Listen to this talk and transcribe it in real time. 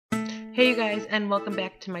Hey you guys, and welcome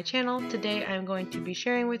back to my channel. Today I'm going to be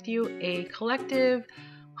sharing with you a collective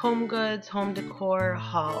home goods, home decor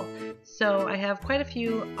haul. So I have quite a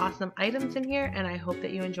few awesome items in here and I hope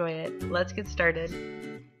that you enjoy it. Let's get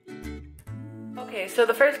started. Okay, so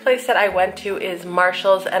the first place that I went to is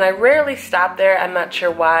Marshall's, and I rarely stop there. I'm not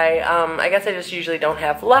sure why. I guess I just usually don't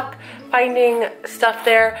have luck finding stuff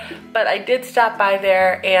there, but I did stop by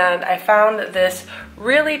there and I found this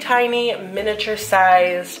really tiny miniature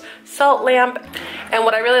sized salt lamp. And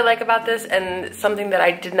what I really like about this, and something that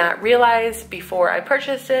I did not realize before I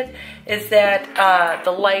purchased it, is that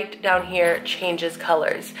the light down here changes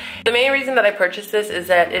colors. The main reason that I purchased this is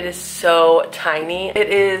that it is so tiny. It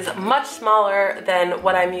is much smaller than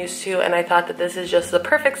what I'm used to, and I thought that this is just the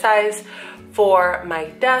perfect size for my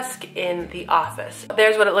desk in the office.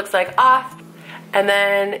 There's what it looks like off, and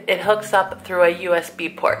then it hooks up through a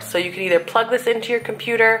USB port. So you can either plug this into your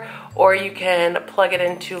computer or you can plug it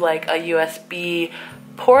into like a USB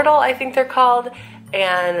portal, I think they're called,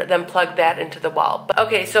 and then plug that into the wall.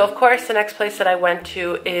 Okay, so of course the next place that I went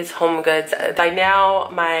to is Home Goods. By now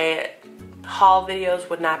my haul videos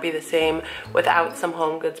would not be the same without some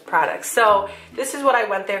Home Goods products. So this is what I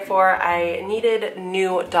went there for. I needed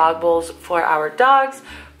new dog bowls for our dogs,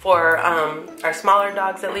 for our smaller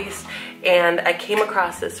dogs at least, and I came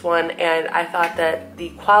across this one and I thought that the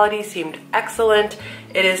quality seemed excellent.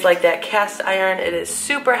 It is like that cast iron. It is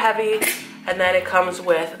super heavy, and then it comes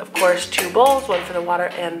with, of course, two bowls, one for the water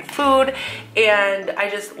and food, and I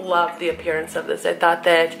just love the appearance of this. I thought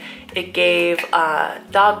that it gave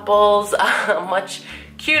dog bowls a much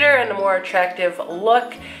cuter and a more attractive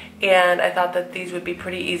look, and I thought that these would be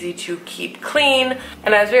pretty easy to keep clean.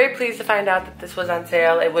 And I was very pleased to find out that this was on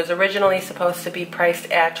sale. It was originally supposed to be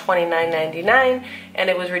priced at $29.99 and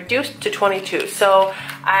it was reduced to $22. So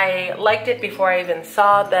I liked it before I even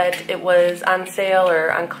saw that it was on sale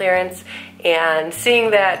or on clearance, and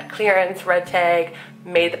seeing that clearance red tag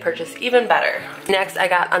made the purchase even better. Next, I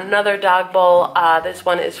got another dog bowl. This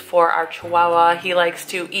one is for our Chihuahua. He likes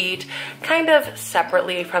to eat kind of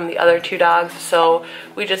separately from the other two dogs, so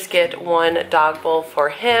we just get one dog bowl for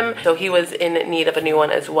him. So he was in need of a new one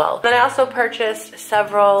as well. Then I also purchased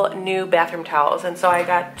several new bathroom towels, and so I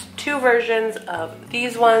got two versions of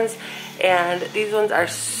these ones, and these ones are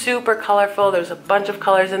super colorful. There's a bunch of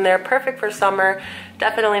colors in there, perfect for summer.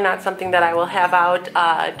 Definitely not something that I will have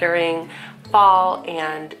out during fall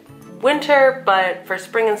and winter, but for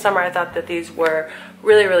spring and summer I thought that these were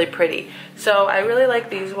really, really pretty. So I really like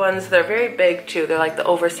these ones. They're very big too. They're like the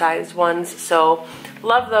oversized ones, so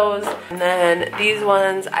love those. And then these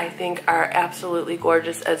ones I think are absolutely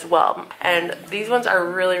gorgeous as well. And these ones are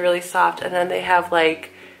really, really soft, and then they have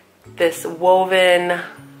like this woven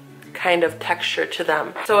kind of texture to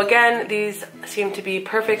them. So again, these seem to be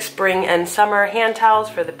perfect spring and summer hand towels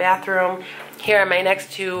for the bathroom. Here are my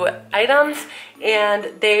next two items,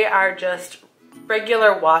 and they are just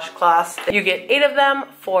regular washcloths. You get 8 of them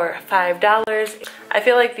for $5. I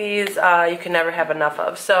feel like these you can never have enough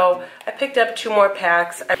of. So I picked up 2 more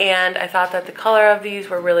packs, and I thought that the color of these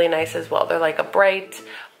were really nice as well. They're like a bright,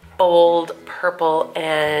 bold purple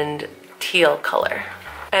and teal color.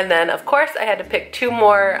 And then of course I had to pick 2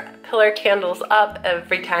 more pillar candles up.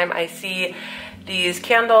 Every time I see these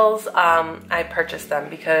candles, I purchase them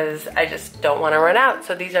because I just don't want to run out.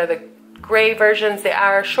 So these are the gray versions. They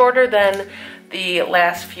are shorter than the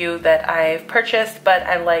last few that I've purchased, but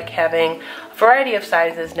I like having a variety of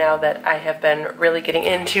sizes now that I have been really getting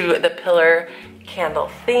into the pillar candle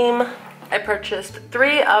theme. I purchased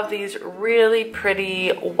 3 of these really pretty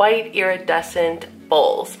white iridescent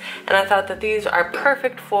bowls, and I thought that these are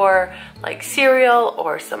perfect for like cereal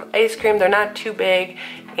or some ice cream. They're not too big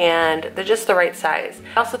and they're just the right size.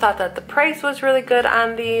 I also thought that the price was really good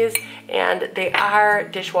on these, and they are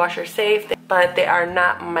dishwasher safe, but they are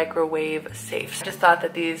not microwave safe. I just thought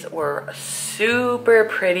that these were super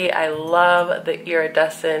pretty. I love the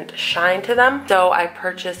iridescent shine to them. So I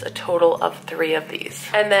purchased a total of 3 of these.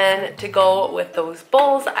 And then to go with those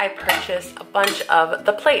bowls, I purchased a bunch of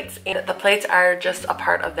the plates. And the plates are just a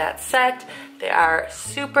part of that set. They are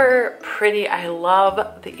super pretty. I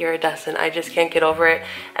love the iridescent. I just can't get over it.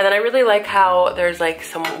 And then I really like how there's like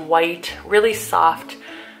some white, really soft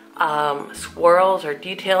swirls or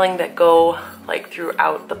detailing that go like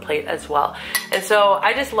throughout the plate as well. And so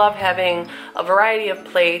I just love having a variety of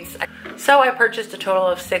plates. So I purchased a total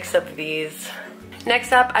of 6 of these.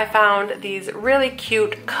 Next up, I found these really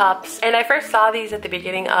cute cups, and I first saw these at the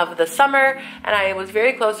beginning of the summer, and I was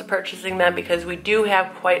very close to purchasing them because we do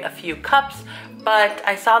have quite a few cups, but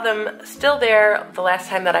I saw them still there the last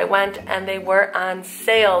time that I went, and they were on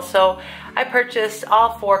sale. So I purchased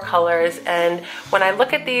all 4 colors, and when I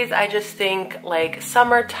look at these, I just think like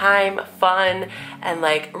summertime fun and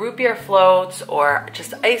like root beer floats or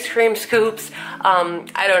just ice cream scoops.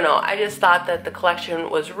 I don't know, I just thought that the collection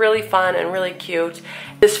was really fun and really cute.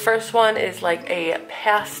 This first one is like a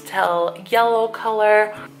pastel yellow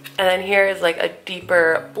color, and then here is like a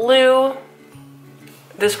deeper blue.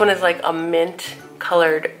 This one is like a mint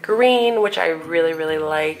colored green, which I really, really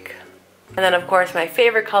like. And then of course my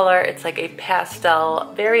favorite color, it's like a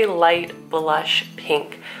pastel, very light blush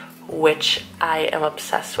pink, which I am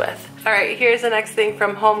obsessed with. All right, here's the next thing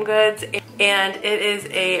from HomeGoods, and it is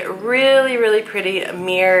a really, really pretty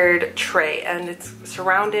mirrored tray, and it's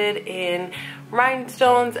surrounded in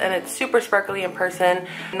rhinestones and it's super sparkly in person.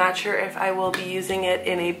 I'm not sure if I will be using it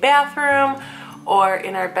in a bathroom or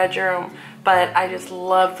in our bedroom, but I just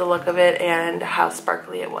love the look of it and how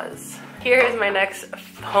sparkly it was. Here is my next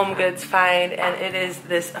HomeGoods find, and it is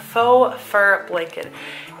this faux fur blanket.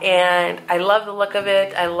 And I love the look of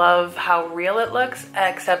it. I love how real it looks,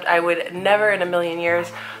 except I would never in a million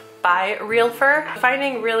years buy real fur.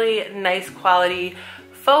 Finding really nice quality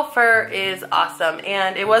faux fur is awesome,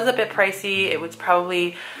 and it was a bit pricey. It was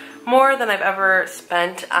probably more than I've ever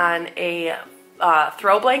spent on a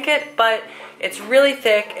throw blanket, but it's really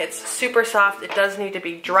thick, it's super soft. It does need to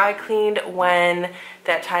be dry cleaned when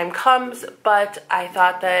that time comes, but I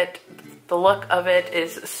thought that the look of it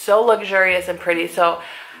is so luxurious and pretty, so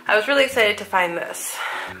I was really excited to find this.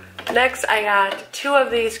 Next, I got 2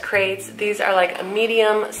 of these crates. These are like a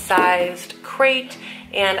medium-sized crate,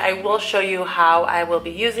 and I will show you how I will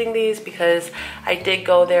be using these because I did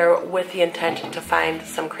go there with the intent to find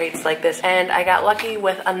some crates like this, and I got lucky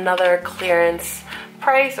with another clearance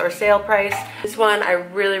price or sale price. This one, I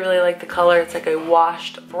really, really like the color. It's like a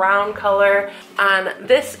washed brown color. On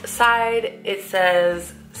this side, it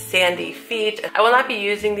says sandy feet. I will not be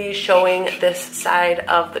using these showing this side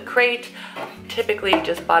of the crate. Typically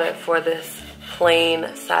just bought it for this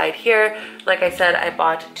plain side here. Like I said, I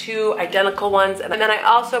bought 2 identical ones, and then I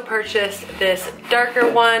also purchased this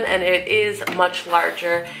darker one, and it is much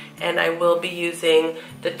larger, and I will be using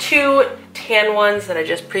the 2 tan ones that I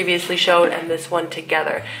just previously showed and this one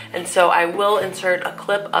together. And so I will insert a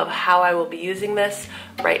clip of how I will be using this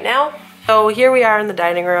right now. So here we are in the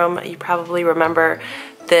dining room. You probably remember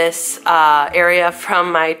this area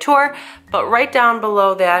from my tour, but right down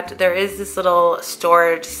below that there is this little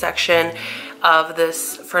storage section of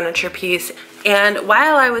this furniture piece. And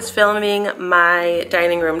while I was filming my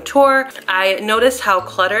dining room tour, I noticed how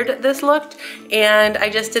cluttered this looked, and I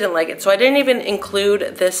just didn't like it. So I didn't even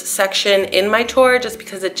include this section in my tour just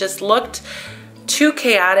because it just looked too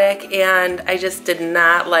chaotic, and I just did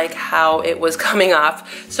not like how it was coming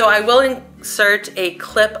off. So I will insert a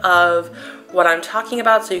clip of what I'm talking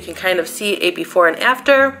about so you can kind of see a before and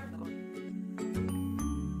after.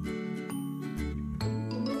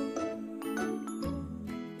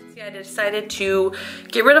 I decided to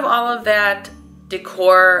get rid of all of that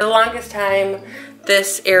decor. For the longest time,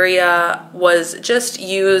 this area was just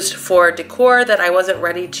used for decor that I wasn't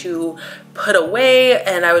ready to put away,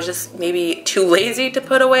 and I was just maybe too lazy to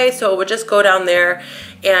put away, so it would just go down there,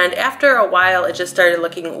 and after a while it just started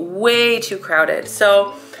looking way too crowded.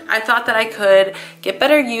 So I thought that I could get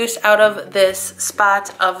better use out of this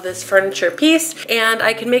spot of this furniture piece, and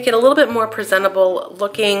I can make it a little bit more presentable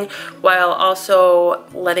looking while also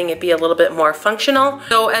letting it be a little bit more functional.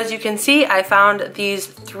 So as you can see, I found these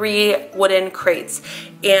 3 wooden crates,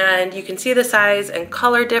 and you can see the size and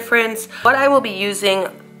color difference. What I will be using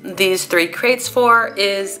these 3 crates for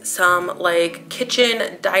is some like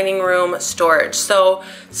kitchen dining room storage. So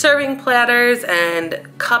serving platters and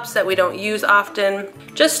cups that we don't use often,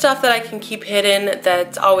 just stuff that I can keep hidden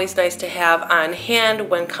that's always nice to have on hand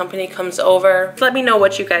when company comes over. Let me know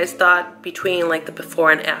what you guys thought between like the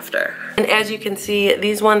before and after. And as you can see,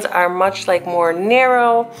 these ones are much like more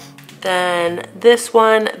narrow than this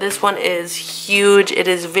one. This one is huge. It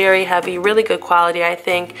is very heavy, really good quality, I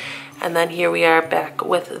think. And then here we are back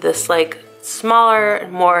with this like smaller,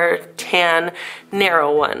 more tan,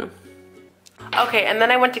 narrow one. Okay, and then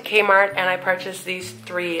I went to Kmart and I purchased these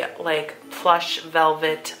 3 like plush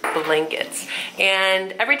velvet blankets.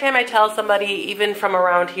 And every time I tell somebody, even from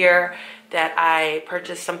around here, that I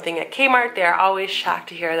purchased something at Kmart, they are always shocked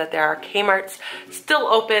to hear that there are Kmarts still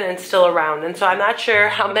open and still around. And so I'm not sure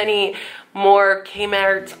how many more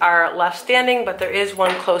Kmarts are left standing, but there is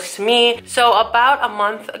one close to me. So about a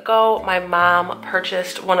month ago, my mom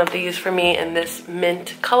purchased one of these for me in this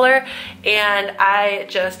mint color, and I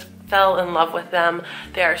just fell in love with them.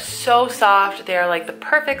 They are so soft. They are like the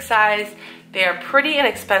perfect size, They are pretty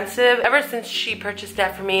inexpensive. Ever since she purchased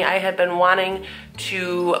that for me, I had been wanting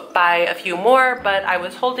to buy a few more, but I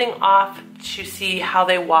was holding off to see how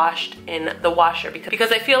they washed in the washer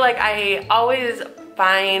because I feel like I always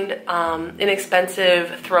find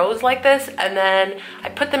inexpensive throws like this, and then I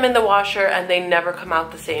put them in the washer and they never come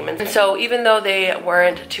out the same. And so even though they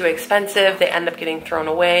weren't too expensive, they end up getting thrown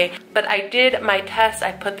away. But I did my test.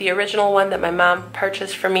 I put the original one that my mom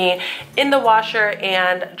purchased for me in the washer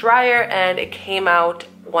and dryer, and it came out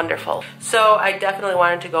wonderful. So I definitely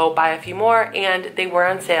wanted to go buy a few more, and they were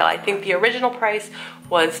on sale. I think the original price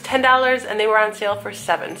was $10 and they were on sale for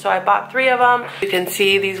 $7. So I bought 3 of them. You can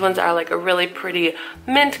see these ones are like a really pretty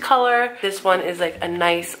mint color. This one is like a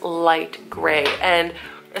nice light gray, and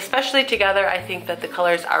especially together, I think that the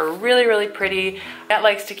colors are really, really pretty. Matt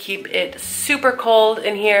likes to keep it super cold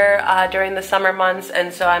in here during the summer months,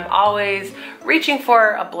 and so I'm always reaching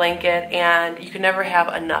for a blanket, and you can never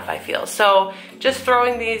have enough, I feel. So just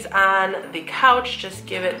throwing these on the couch just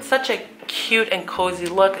give it such a cute and cozy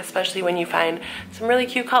look, especially when you find some really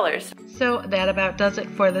cute colors. So that about does it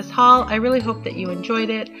for this haul. I really hope that you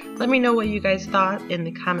enjoyed it. Let me know what you guys thought in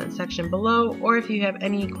the comment section below, or if you have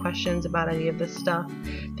any questions about any of this stuff.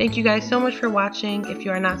 Thank you guys so much for watching. If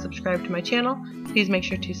you are not subscribed to my channel, please make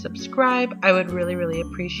sure to subscribe. I would really, really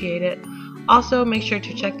appreciate it. Also, make sure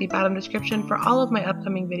to check the bottom description for all of my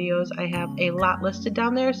upcoming videos. I have a lot listed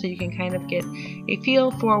down there, so you can kind of get a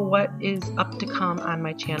feel for what is up to come on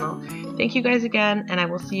my channel. Thank you guys again, and I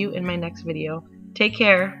will see you in my next video. Take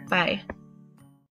care. Bye.